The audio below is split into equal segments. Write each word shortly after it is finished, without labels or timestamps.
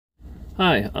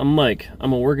Hi, I'm Mike.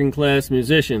 I'm a working class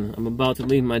musician. I'm about to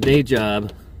leave my day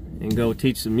job and go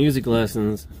teach some music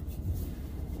lessons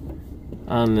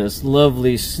on this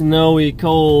lovely, snowy,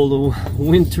 cold,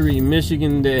 wintry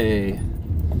Michigan day.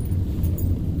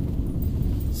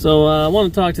 So I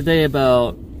want to talk today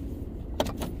about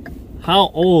how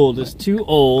old is too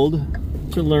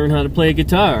old to learn how to play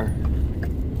guitar.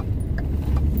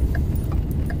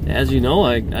 As you know,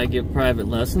 I give private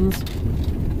lessons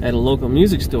at a local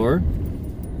music store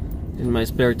in my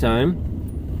spare time,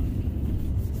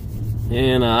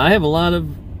 and I have a lot of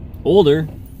older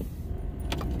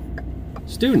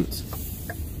students.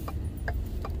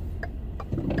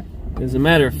 As a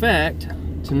matter of fact,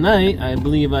 tonight I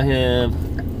believe I have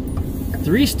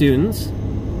 3 students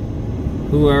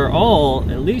who are all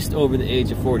at least over the age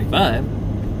of 45,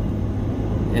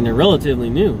 and they're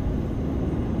relatively new,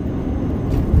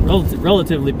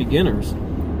 relatively beginners.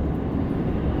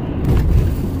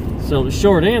 So the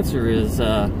short answer is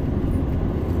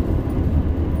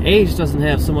age doesn't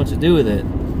have so much to do with it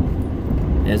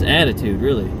as attitude,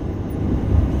 really.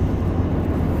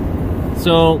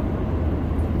 So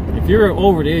if you're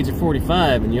over the age of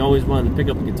 45 and you always wanted to pick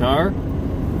up a guitar,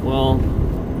 well,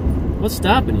 what's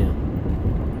stopping you?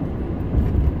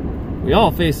 We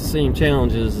all face the same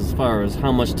challenges as far as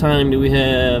how much time do we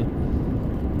have,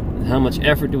 how much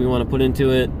effort do we want to put into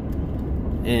it,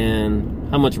 and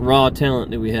how much raw talent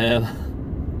do we have.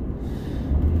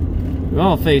 We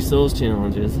all face those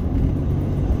challenges.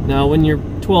 Now, when you're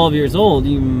 12 years old,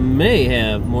 you may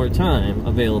have more time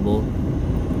available.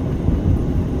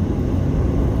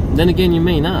 Then again, you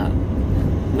may not.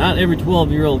 Not every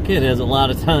 12-year-old kid has a lot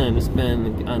of time to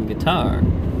spend on guitar.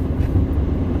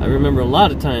 I remember a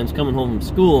lot of times coming home from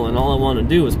school and all I wanted to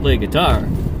do was play guitar.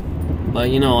 But,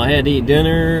 you know, I had to eat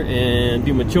dinner and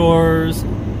do my chores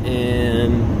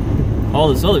and all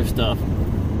this other stuff.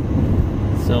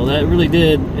 So that really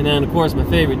did. And then, of course, my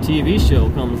favorite TV show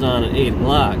comes on at 8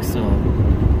 o'clock. So,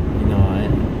 you know,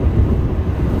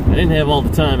 I didn't have all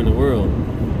the time in the world.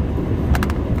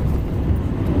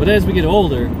 But as we get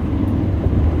older,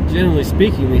 generally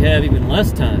speaking, we have even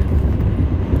less time.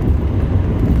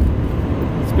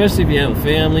 Especially if you have a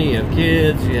family, you have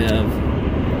kids, you have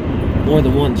more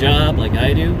than one job like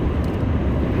I do.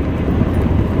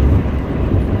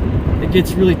 It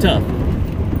gets really tough.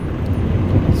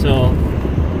 So,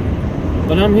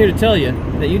 but I'm here to tell you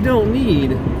that you don't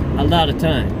need a lot of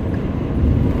time.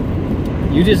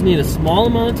 You just need a small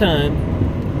amount of time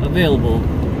available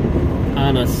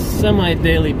on a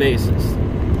semi-daily basis.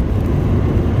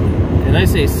 And I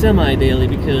say semi-daily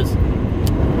because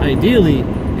ideally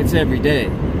it's every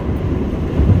day.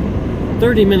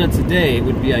 30 minutes a day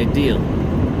would be ideal,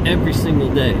 every single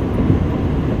day.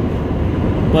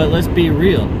 But let's be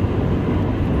real.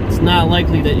 It's not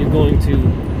likely that you're going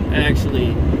to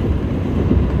actually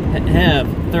have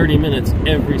 30 minutes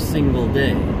every single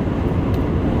day.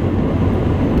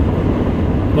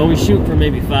 But we shoot for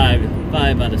maybe 5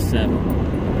 out of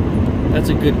 7. That's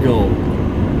a good goal.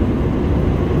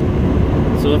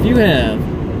 So if you have,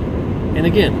 and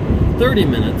again, 30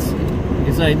 minutes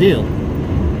is ideal,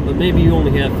 but maybe you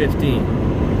only have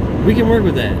 15. We can work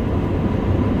with that.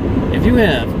 If you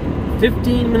have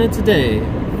 15 minutes a day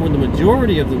for the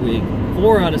majority of the week,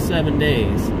 4 out of 7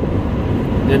 days,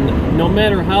 then no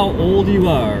matter how old you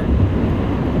are,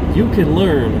 you can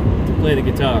learn to play the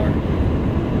guitar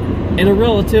in a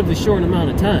relatively short amount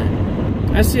of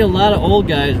time. I see a lot of old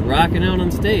guys rocking out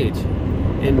on stage,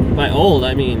 and by old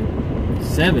I mean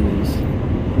 70s,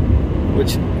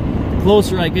 which the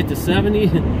closer I get to 70,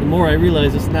 the more I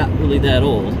realize it's not really that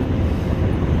old.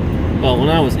 But when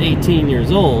I was 18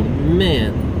 years old,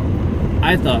 man,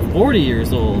 I thought 40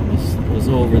 years old was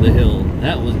over the hill.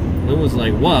 It was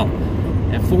like, wow,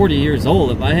 at 40 years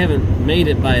old, if I haven't made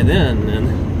it by then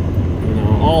you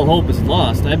know, all hope is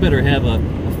lost. I better have a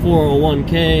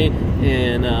 401k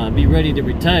and be ready to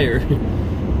retire.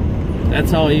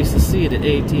 That's how I used to see it at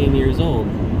 18 years old.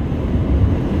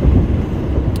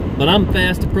 But I'm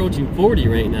fast approaching 40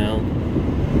 right now,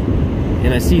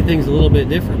 and I see things a little bit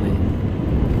differently.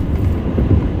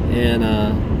 And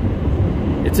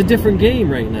it's a different game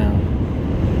right now.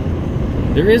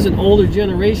 There is an older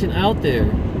generation out there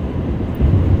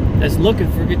that's looking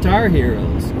for guitar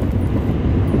heroes.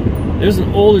 There's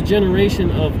an older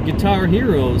generation of guitar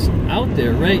heroes out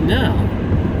there right now,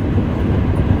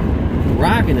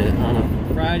 rocking it on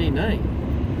a Friday night.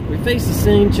 We face the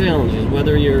same challenges,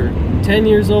 whether you're 10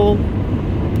 years old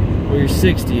or you're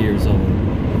 60 years old.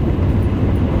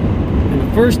 And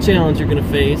the first challenge you're going to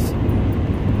face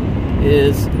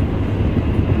is,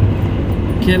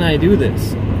 can I do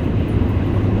this?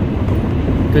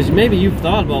 Because maybe you've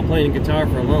thought about playing guitar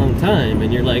for a long time,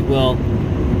 and you're like, well,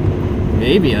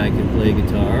 maybe I could play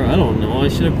guitar. I don't know. I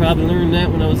should have probably learned that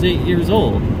when I was 8 years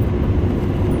old.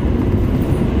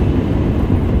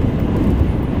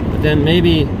 But then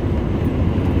maybe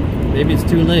it's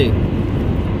too late. You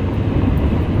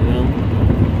know?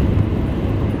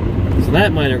 So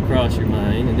that might have crossed your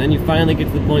mind, and then you finally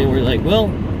get to the point where you're like, well,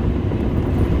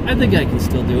 I think I can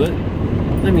still do it.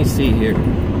 Let me see here.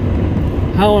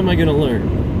 How am I going to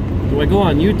learn? Do I go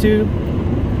on YouTube?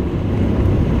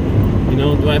 You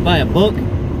know, do I buy a book?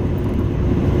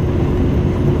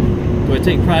 Do I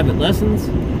take private lessons?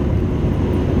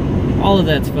 All of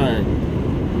that's fine.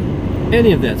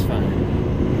 Any of that's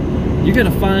fine. You got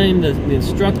to find the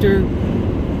instructor,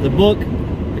 the book,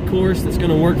 the course that's going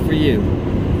to work for you.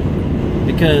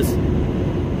 Because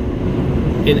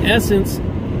in essence,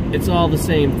 it's all the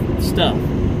same stuff,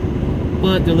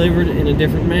 but delivered in a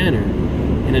different manner,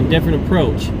 in a different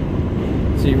approach.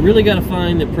 So you really got to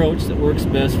find the approach that works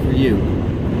best for you.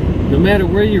 No matter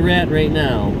where you're at right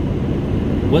now,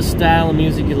 what style of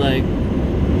music you like,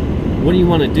 what do you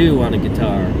want to do on a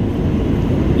guitar,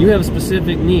 you have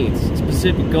specific needs,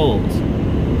 specific goals,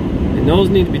 and those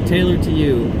need to be tailored to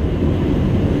you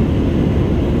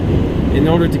in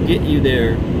order to get you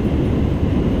there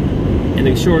in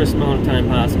the shortest amount of time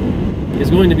possible.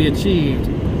 It's going to be achieved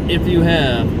if you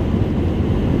have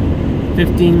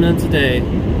 15 minutes a day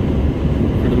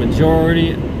for the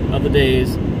majority of the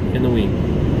days in the week.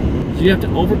 So you have to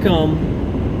overcome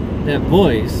that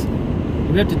voice.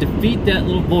 You have to defeat that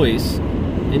little voice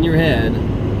in your head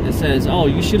that says, oh,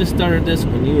 you should have started this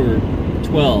when you were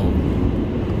 12.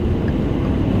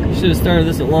 You should have started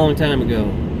this a long time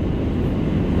ago.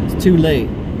 It's too late.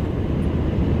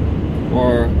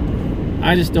 Or,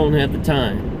 I just don't have the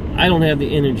time. I don't have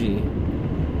the energy.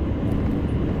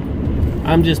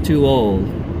 I'm just too old.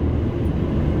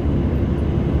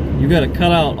 You gotta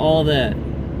cut out all that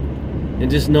and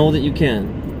just know that you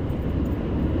can.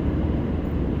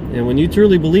 And when you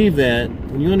truly believe that,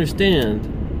 when you understand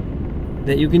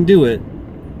that you can do it,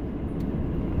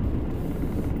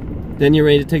 then you're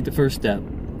ready to take the first step.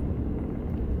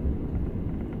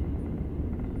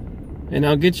 And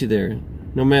I'll get you there.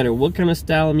 No matter what kind of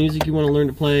style of music you want to learn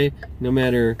to play, no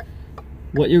matter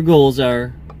what your goals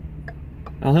are,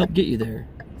 I'll help get you there.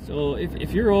 So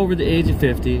if you're over the age of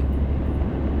 50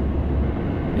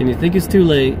 and you think it's too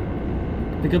late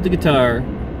to pick up the guitar,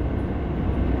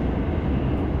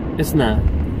 it's not.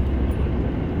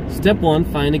 Step one,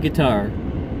 find a guitar.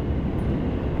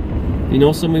 If you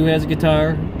know somebody who has a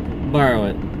guitar, borrow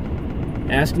it.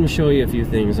 Ask them to show you a few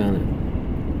things on it.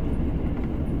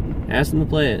 Ask them to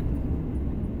play it.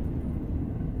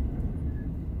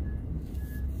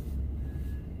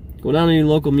 Go down to your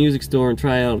local music store and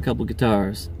try out a couple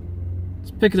guitars.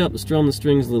 Just pick it up and strum the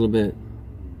strings a little bit.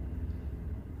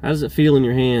 How does it feel in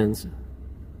your hands?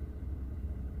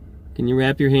 Can you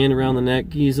wrap your hand around the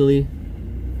neck easily?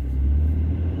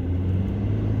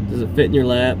 Does it fit in your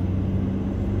lap?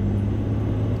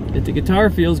 If the guitar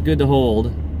feels good to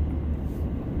hold,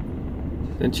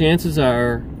 then chances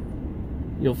are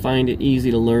you'll find it easy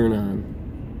to learn on.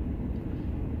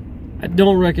 I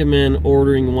don't recommend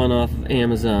ordering one off of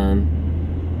Amazon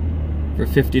for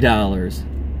 $50.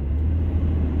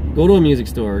 Go to a music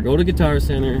store, go to Guitar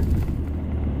Center,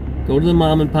 go to the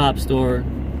mom and pop store.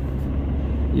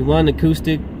 You want an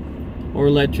acoustic or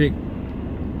electric,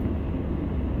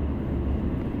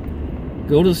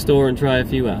 go to the store and try a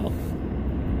few out.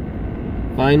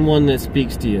 Find one that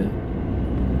speaks to you.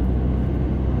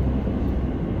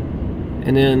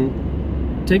 And then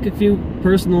take a few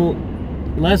personal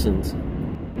lessons.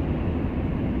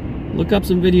 Look up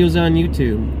some videos on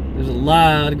YouTube. There's a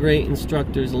lot of great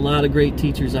instructors, a lot of great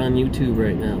teachers on YouTube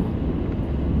right now.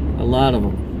 A lot of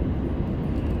them.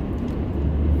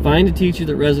 Find a teacher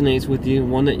that resonates with you,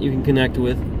 one that you can connect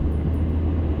with,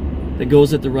 that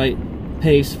goes at the right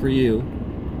pace for you,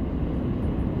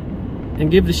 and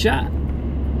give it a shot.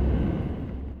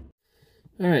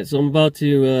 Alright, so I'm about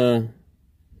to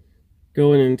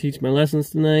go in and teach my lessons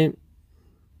tonight.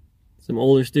 Some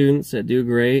older students that do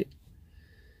great,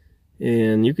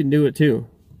 and you can do it too.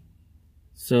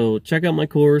 So check out my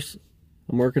course.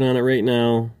 I'm working on it right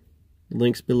now. The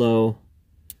link's below.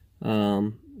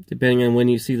 Depending on when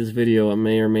you see this video, it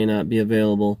may or may not be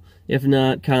available. If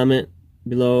not, comment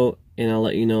below and I'll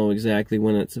let you know exactly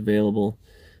when it's available.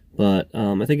 But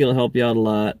I think it'll help you out a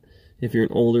lot if you're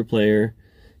an older player,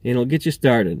 and it'll get you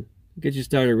started. Get you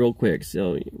started real quick.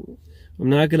 So I'm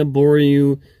not going to bore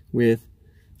you with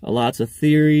lots of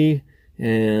theory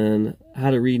and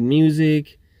how to read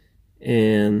music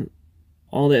and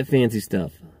all that fancy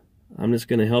stuff. I'm just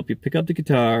going to help you pick up the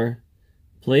guitar,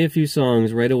 play a few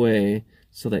songs right away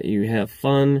so that you have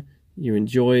fun, you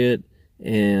enjoy it,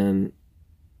 and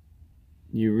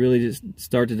you really just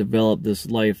start to develop this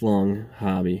lifelong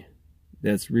hobby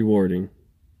that's rewarding.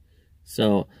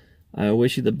 So I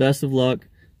wish you the best of luck.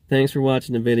 Thanks for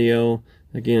watching the video.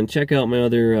 Again, check out my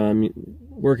other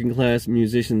working class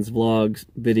musicians vlogs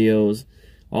videos,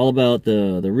 all about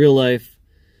the real life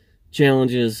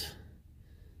challenges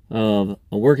of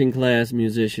a working class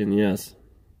musician. Yes,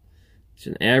 it's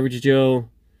an average Joe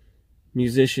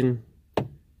musician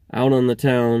out on the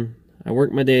town. I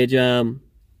work my day job,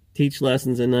 teach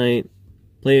lessons at night,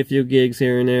 play a few gigs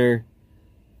here and there,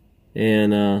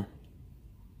 and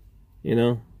you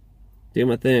know, do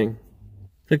my thing.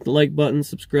 Click the like button,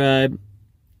 subscribe.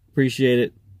 Appreciate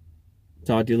it.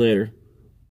 Talk to you later.